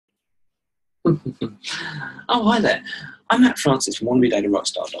Oh, hi there. I'm Matt Francis from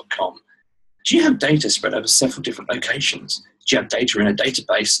wannabedatarockstar.com. Do you have data spread over several different locations? Do you have data in a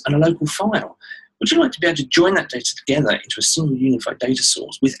database and a local file? Would you like to be able to join that data together into a single unified data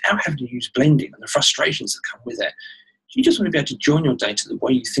source without having to use blending and the frustrations that come with it? Do you just want to be able to join your data the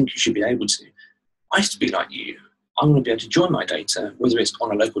way you think you should be able to? I used to be like you. I want to be able to join my data, whether it's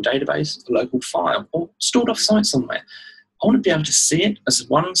on a local database, a local file, or stored off-site somewhere. I want to be able to see it as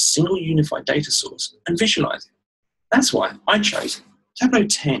one single unified data source and visualize it. That's why I chose Tableau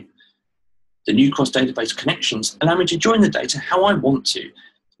 10. The new cross-database connections allow me to join the data how I want to,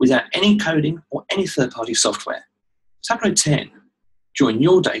 without any coding or any third-party software. Tableau 10. Join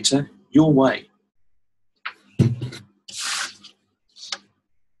your data your way.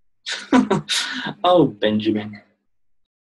 Oh, Benjamin.